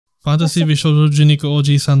Fantasy Bishoujo Juniko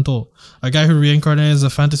Oji Santo. A guy who reincarnated as a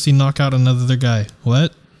fantasy knockout another guy.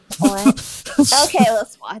 What? What? Okay,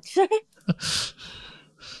 let's watch.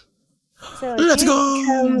 So Let's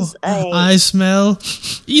go! I smell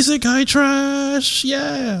isekai trash!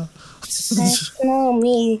 Yeah! I smell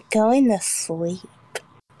me going to sleep.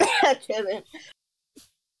 I'm kidding.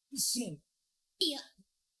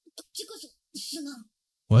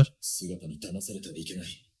 What?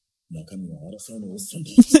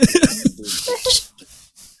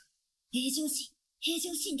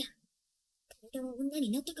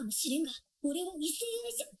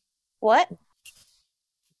 What?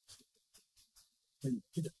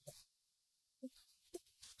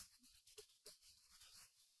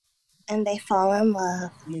 And they fall in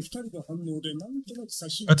love.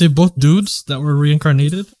 Are they both dudes that were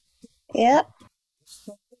reincarnated? Yep.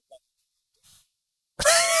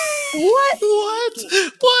 What?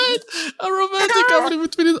 What? A romantic comedy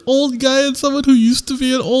between an old guy and someone who used to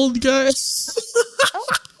be an old guy. Okay.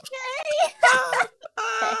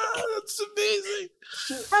 That's amazing.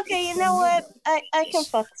 Okay, you know what? I can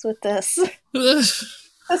fucks with this.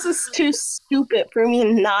 This is too stupid for me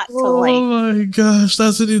not to like. Oh my gosh,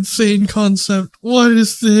 that's an insane concept. What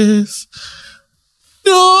is this?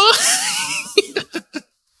 No!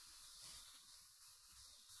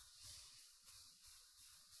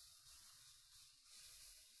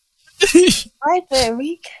 Right there,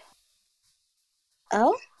 week.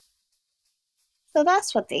 Oh? So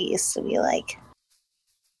that's what they used to be like.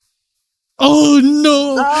 Oh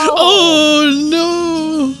no! Oh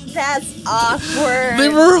no! That's awkward. They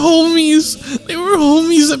were homies! They were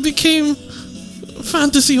homies that became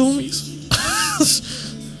fantasy homies.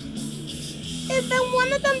 And then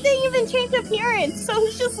one of them didn't even change appearance, so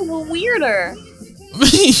he's just weirder.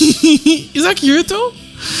 Is that Kirito?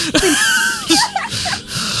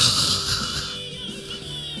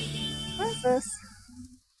 What is this?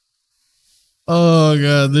 Oh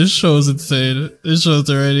god, this show's insane. This show's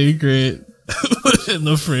already great. What in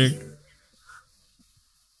the freak?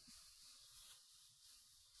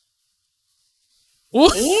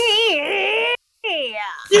 What? Yeah.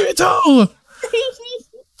 Kirito!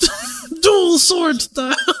 Dual sword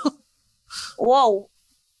style! Whoa.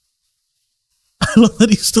 I love that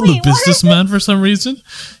he's still a businessman for some reason.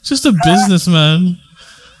 He's just a businessman.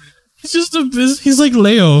 He's just a he's like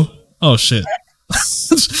Leo. Oh shit.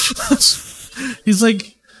 He's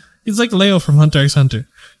like Leo from Hunter x Hunter.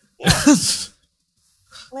 Yeah.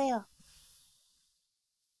 Leo.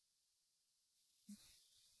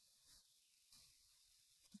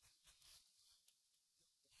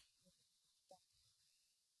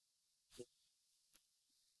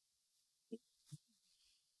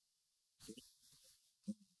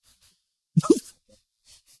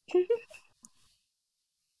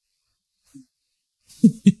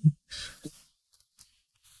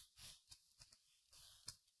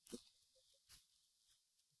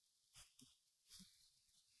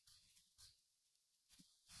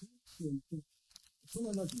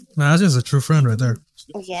 Nah, that's just a true friend right there.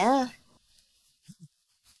 Yeah.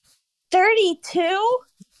 32?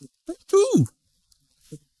 Ooh.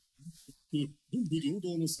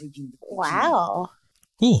 Wow.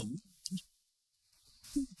 Cool.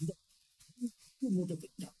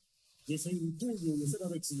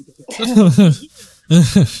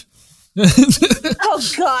 Oh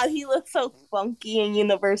god, he looks so funky in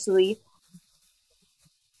University.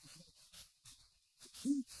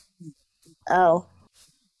 Oh.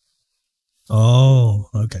 Oh,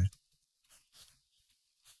 okay.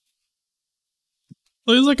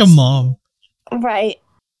 Well, he's like a mom. Right.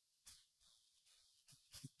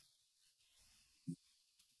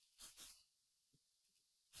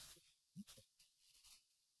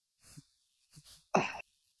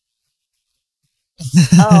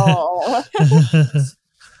 Oh.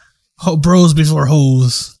 Oh, bros before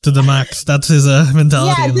hoes to the max. That's his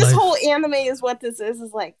mentality. Yeah, in this life. whole anime is what this is.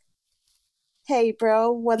 Is like, hey,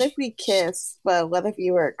 bro, what if we kiss? But what if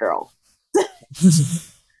you were a girl?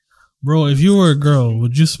 Bro, if you were a girl,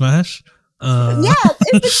 would you smash? Yeah,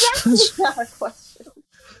 it's exactly that question.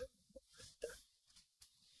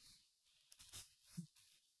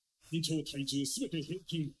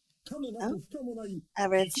 Oh,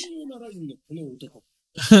 average.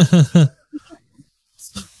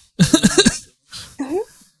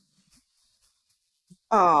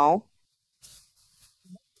 Oh.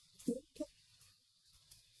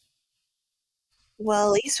 Well,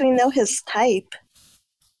 at least we know his type.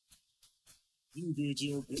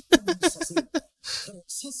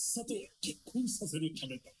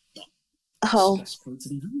 Oh.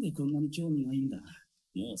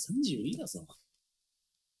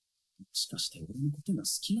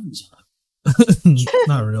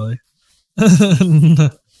 Not really.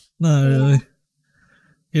 Not really.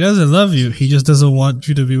 He doesn't love you. He just doesn't want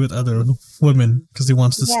you to be with other women because he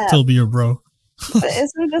wants to still be your bro. But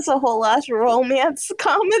isn't this a whole ass romance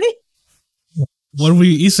comedy? When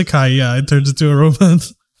we isekai, yeah, it turns into a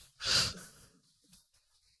romance.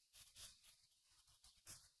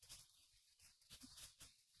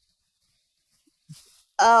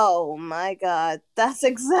 Oh my god, that's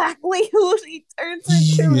exactly who he turns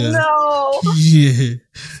into. Yeah. No. Yeah.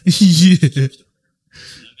 Yeah.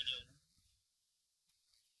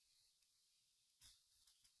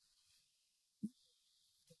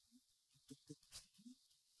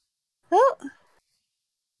 Oh.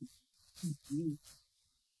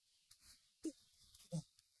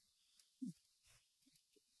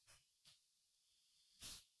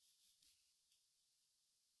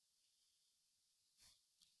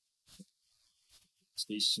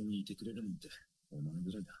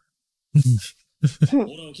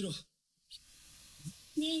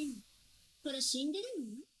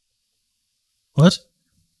 What?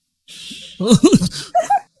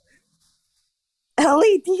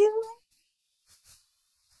 Ellie, do you?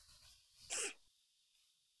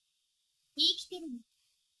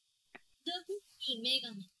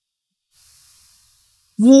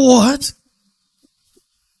 What?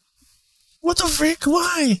 What the frick?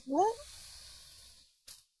 Why? What?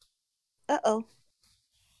 Uh-oh.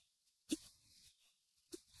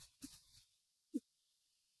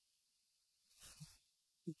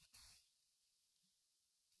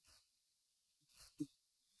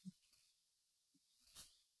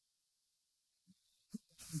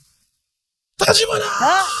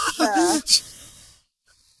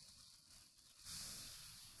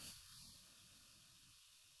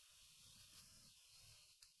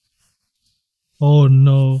 Oh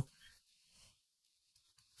no.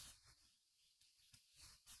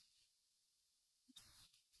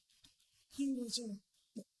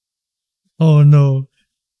 Oh no.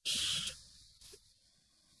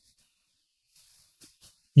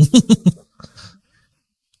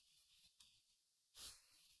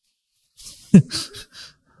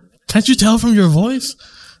 Can't you tell from your voice?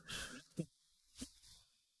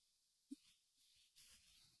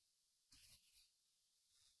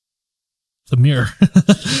 The mirror.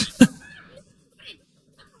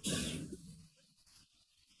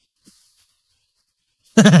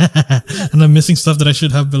 And I'm missing stuff that I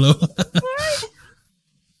should have below.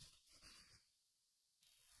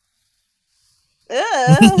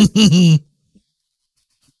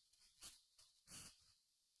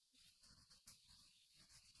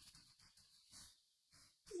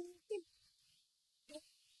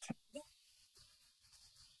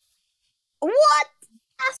 What?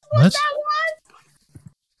 That's what that was?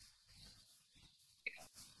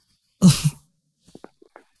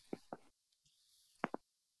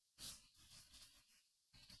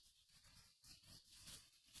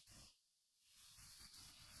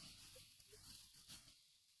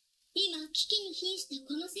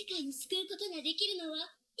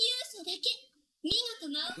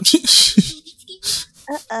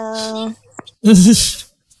 Uh-oh.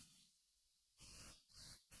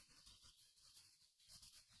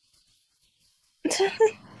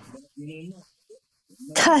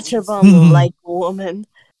 Touch a bum like a woman.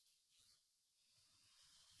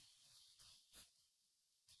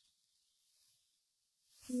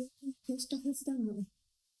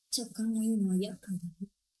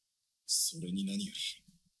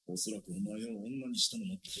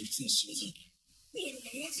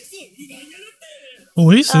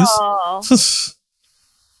 Oasis? Oh.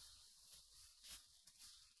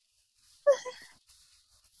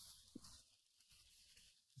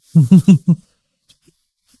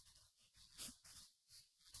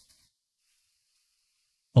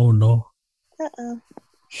 Oh no. Uh-oh.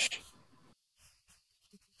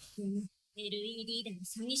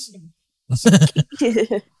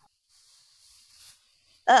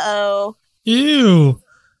 Uh-oh. Ew.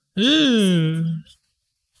 Ew.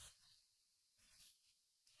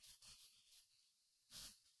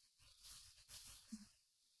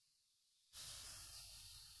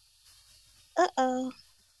 Uh-oh.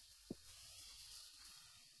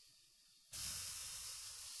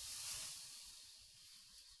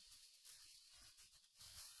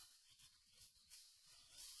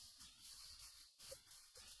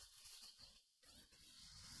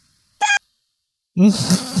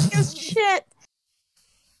 This shit.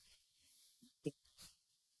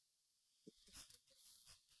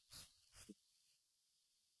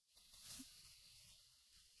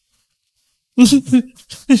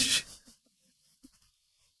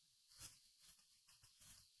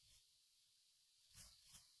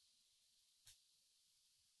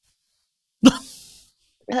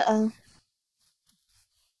 Uh-oh.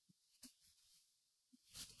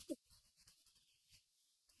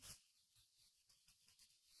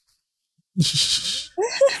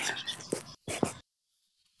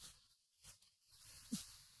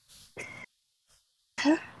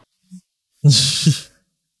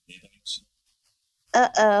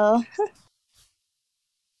 Uh-oh.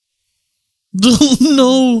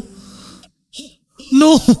 No!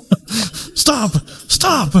 No! Stop!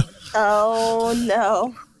 Stop! Oh,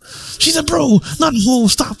 no. She's a bro, not a hoe.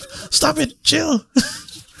 Stop! Stop it! Chill!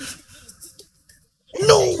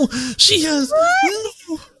 No! She has.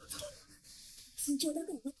 No!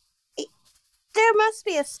 There must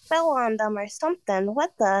be a spell on them or something.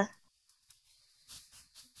 What the?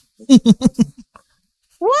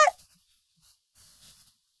 What?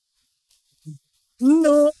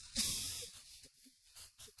 No!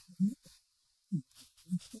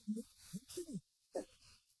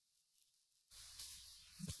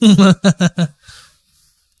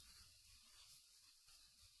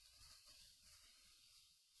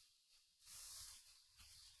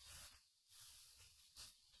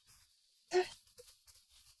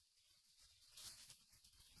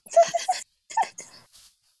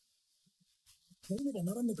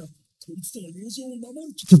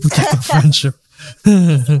 To protect our friendship.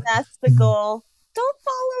 That's the goal. Don't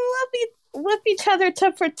fall in love with each other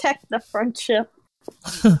to protect the friendship.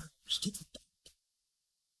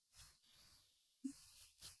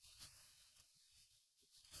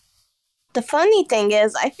 The funny thing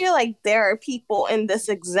is, I feel like there are people in this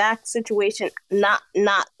exact situation, not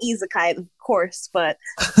Isekai, of course, but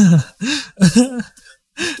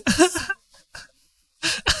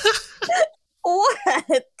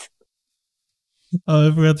what? Oh,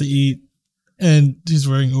 I forgot to eat. And he's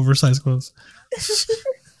wearing oversized clothes.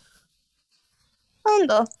 On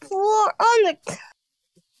the floor, on the.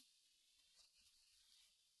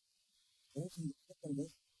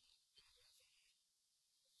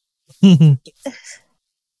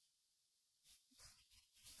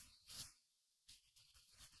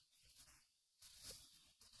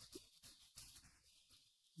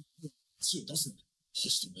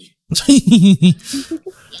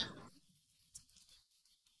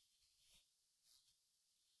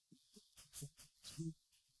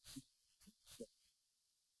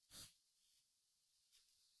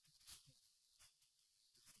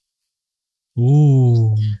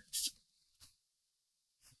 Ooh.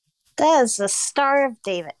 That is the Star of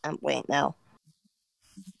David. Wait, no.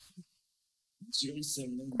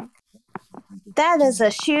 That is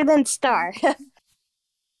a shooting star.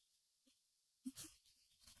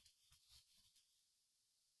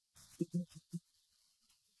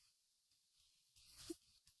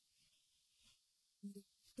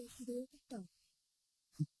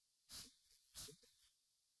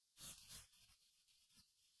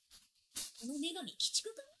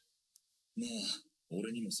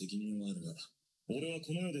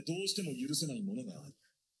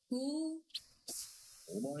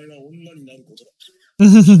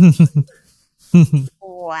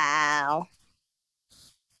 Wow.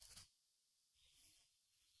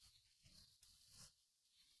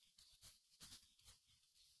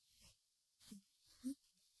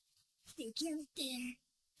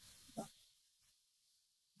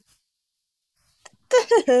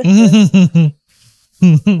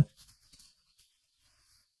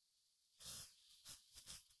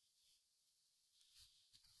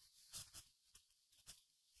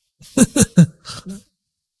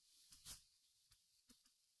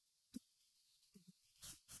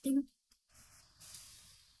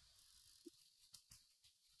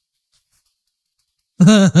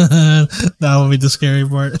 That would be the scary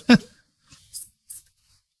part.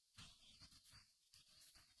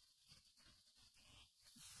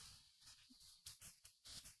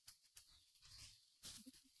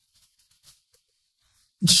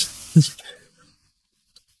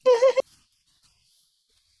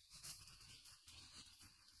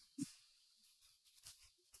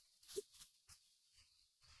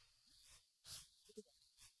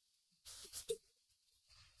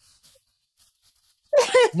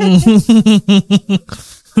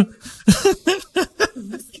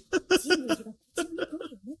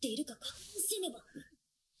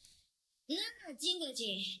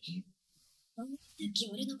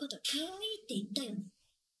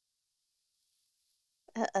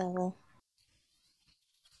 Uh-oh.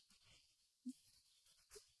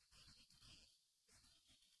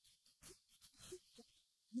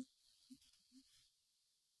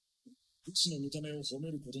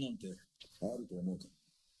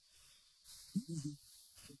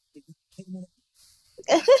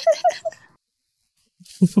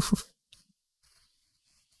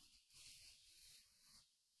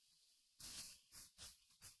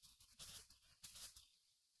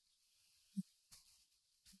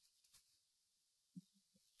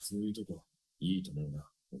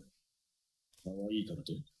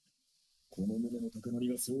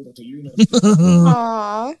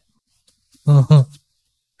 Aww. Uh-huh.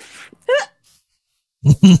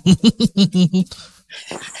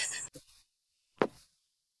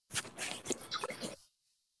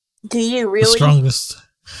 Do you The really? strongest.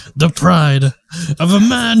 The pride of a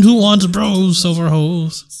man who wants bros over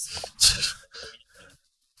hoes.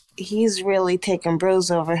 He's really taking bros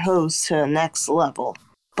over hoes to the next level.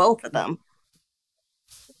 Both of them.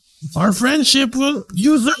 Our friendship will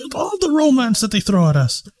use up all the romance that they throw at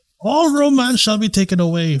us. All romance shall be taken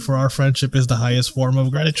away, for our friendship is the highest form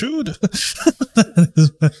of gratitude.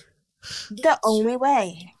 The only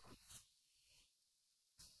way.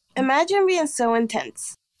 Imagine being so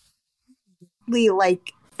intensely,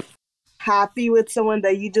 like, happy with someone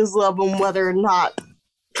that you just love them whether or not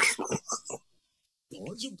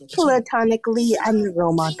platonically and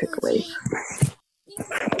romantically.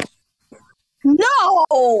 No!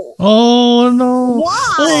 Oh no!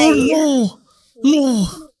 Why? Oh no! No!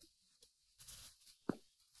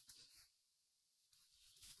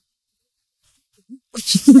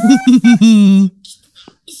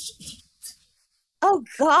 Oh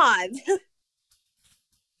god. It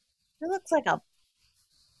looks like a...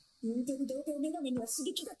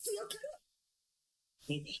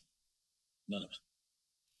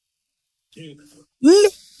 No!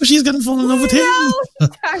 She's gonna fall in love with him! No!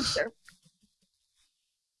 Charger.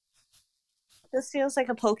 This feels like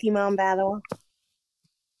a Pokemon battle.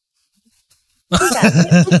 He got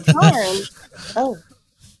hit with charm. Oh.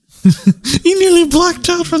 He nearly blacked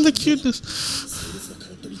out from the cuteness.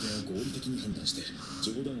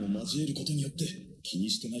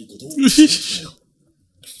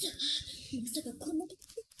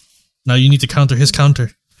 Now you need to counter his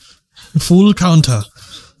counter. Full counter.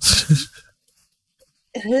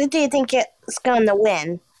 Who do you think is gonna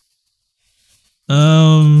win?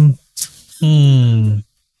 I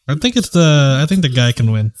think the guy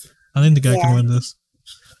can win. I think the guy can win this.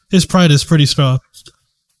 His pride is pretty strong.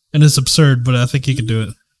 And it's absurd, but I think he can do it.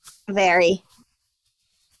 Very.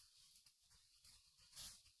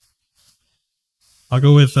 I'll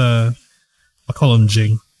go with I'll call him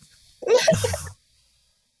Jing.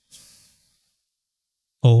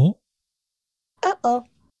 Oh. Uh-oh.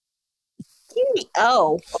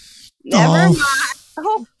 Oh. Never mind.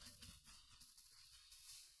 Oh.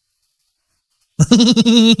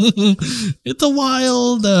 It's a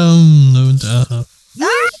wild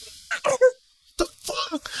the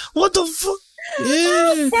fuck? What the fuck?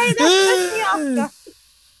 Yeah. Hey, Yeah.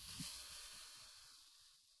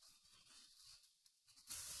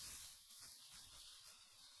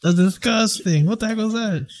 That's disgusting. What the heck was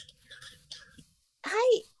that?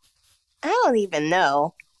 I don't even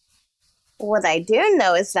know. What I do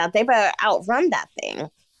know is that they better outrun that thing.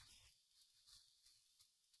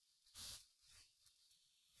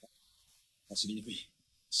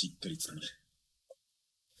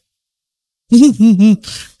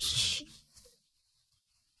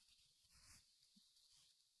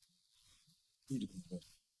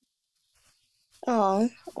 Oh,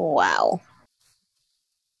 wow.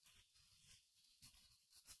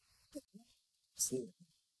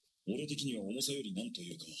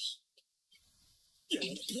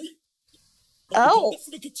 Oh.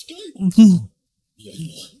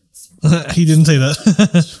 He didn't say that.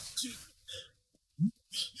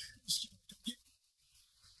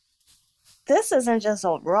 This isn't just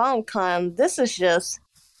a rom-com. This is just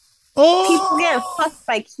Oh! people getting fucked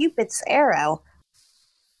by Cupid's arrow.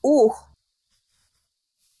 Ooh.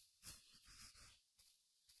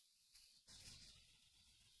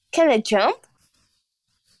 Can it jump?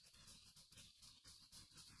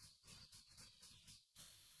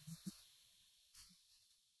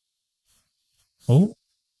 Oh.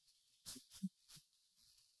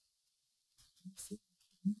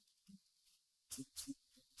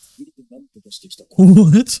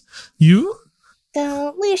 What? You?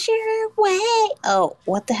 Don't lose your way. Oh,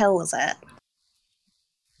 what the hell was that?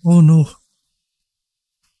 Oh no.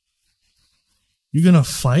 You gonna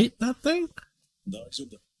fight that thing?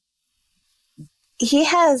 He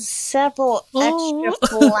has several extra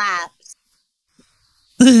flaps.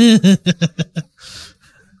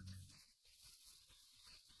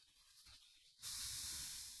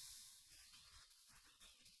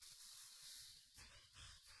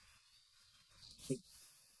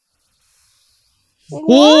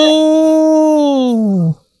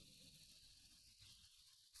 Oh!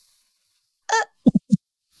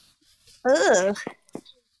 Ugh.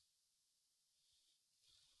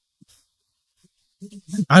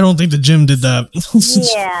 I don't think the gym did that.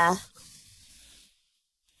 Yeah.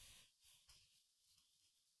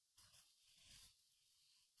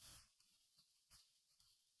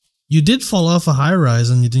 You did fall off a high rise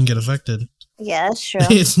and you didn't get affected. Yeah, that's true.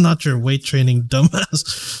 It's not your weight training,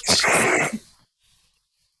 dumbass.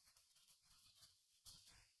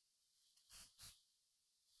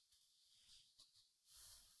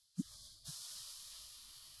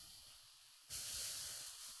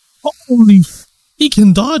 Holy, he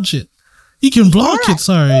can dodge it. He can block it,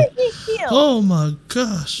 sorry. Oh my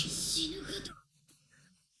gosh.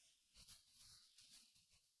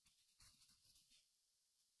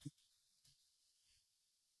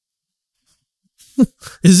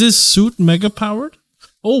 Is this suit mega powered?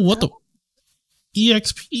 Oh, what the?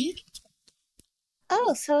 EXP?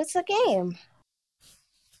 Oh, so it's a game.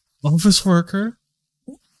 Office worker?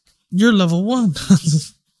 You're level 1.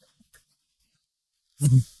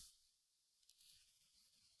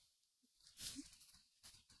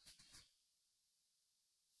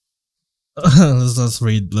 let's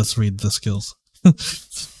read the skills.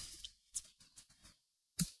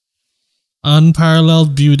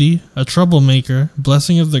 Unparalleled beauty, a troublemaker,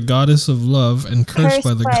 blessing of the goddess of love, and cursed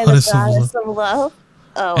by the goddess of love.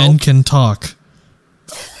 Oh. And can talk.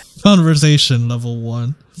 Conversation level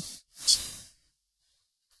 1.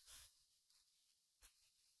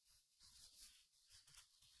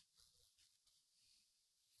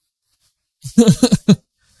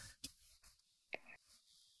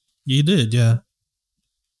 You did, yeah.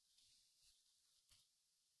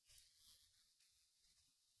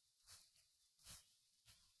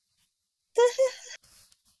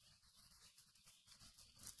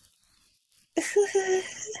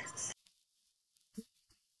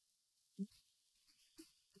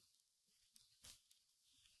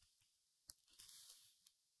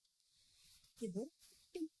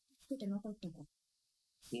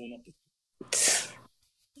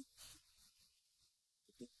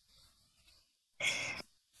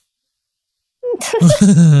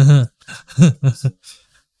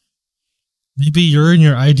 Maybe you're in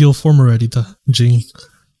your ideal form already, Jing.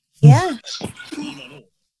 Yeah.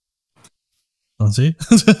 Oh, see?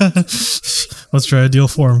 What's your ideal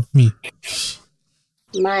form? Me.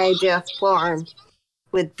 My ideal form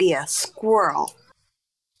would be a squirrel.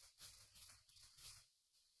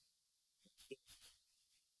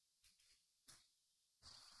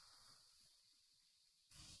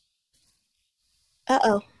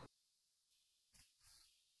 Uh-oh.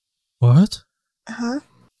 What? Uh-huh.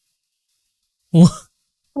 What?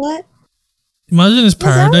 What? Imagine his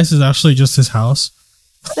paradise is actually just his house.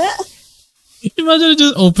 Imagine it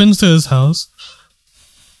just opens to his house.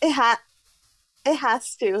 It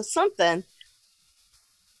has to. Something.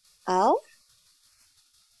 Oh?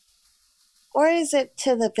 Or is it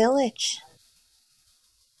to the village?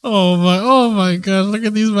 Oh my god, look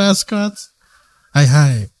at these mascots.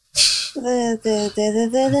 Hi.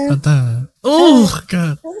 Oh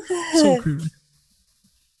god. So creepy.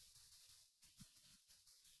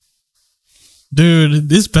 Dude,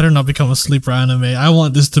 this better not become a sleeper anime. I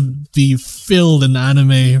want this to be filled in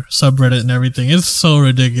anime subreddit and everything. It's so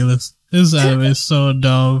ridiculous. This anime is so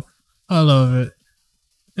dumb. I love it.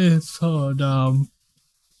 It's so dumb.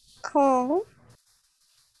 Oh.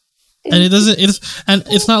 And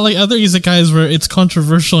it's not like other isekais where it's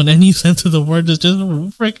controversial in any sense of the word. It's just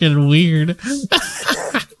freaking weird.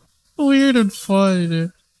 Weird and fun,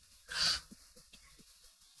 dude.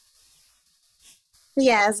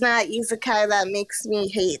 Yeah, it's not isekai that makes me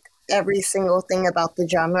hate every single thing about the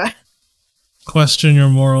genre. Question your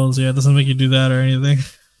morals. Yeah, it doesn't make you do that or anything.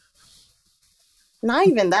 Not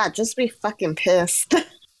even that, just be fucking pissed.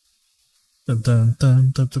 I swear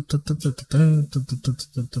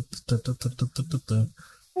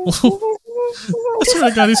I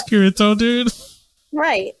got his Kirito, dude.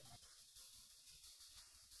 Right.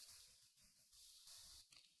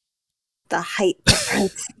 The height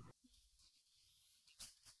difference.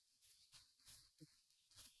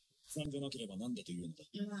 さんじゃなければなんだというのだ。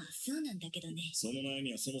まあ、そうなんだけどね。その悩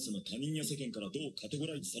みはそもそも他人や世間からどうカテゴ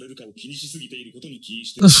ライズされるかを気にしすぎていることに起因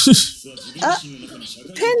している。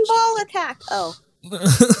Pinball attack. Oh.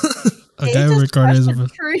 A guy regarded as a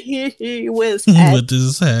tree with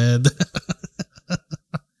his head.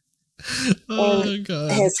 Oh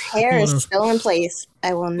god. His hair is still in place.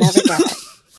 I will never get it.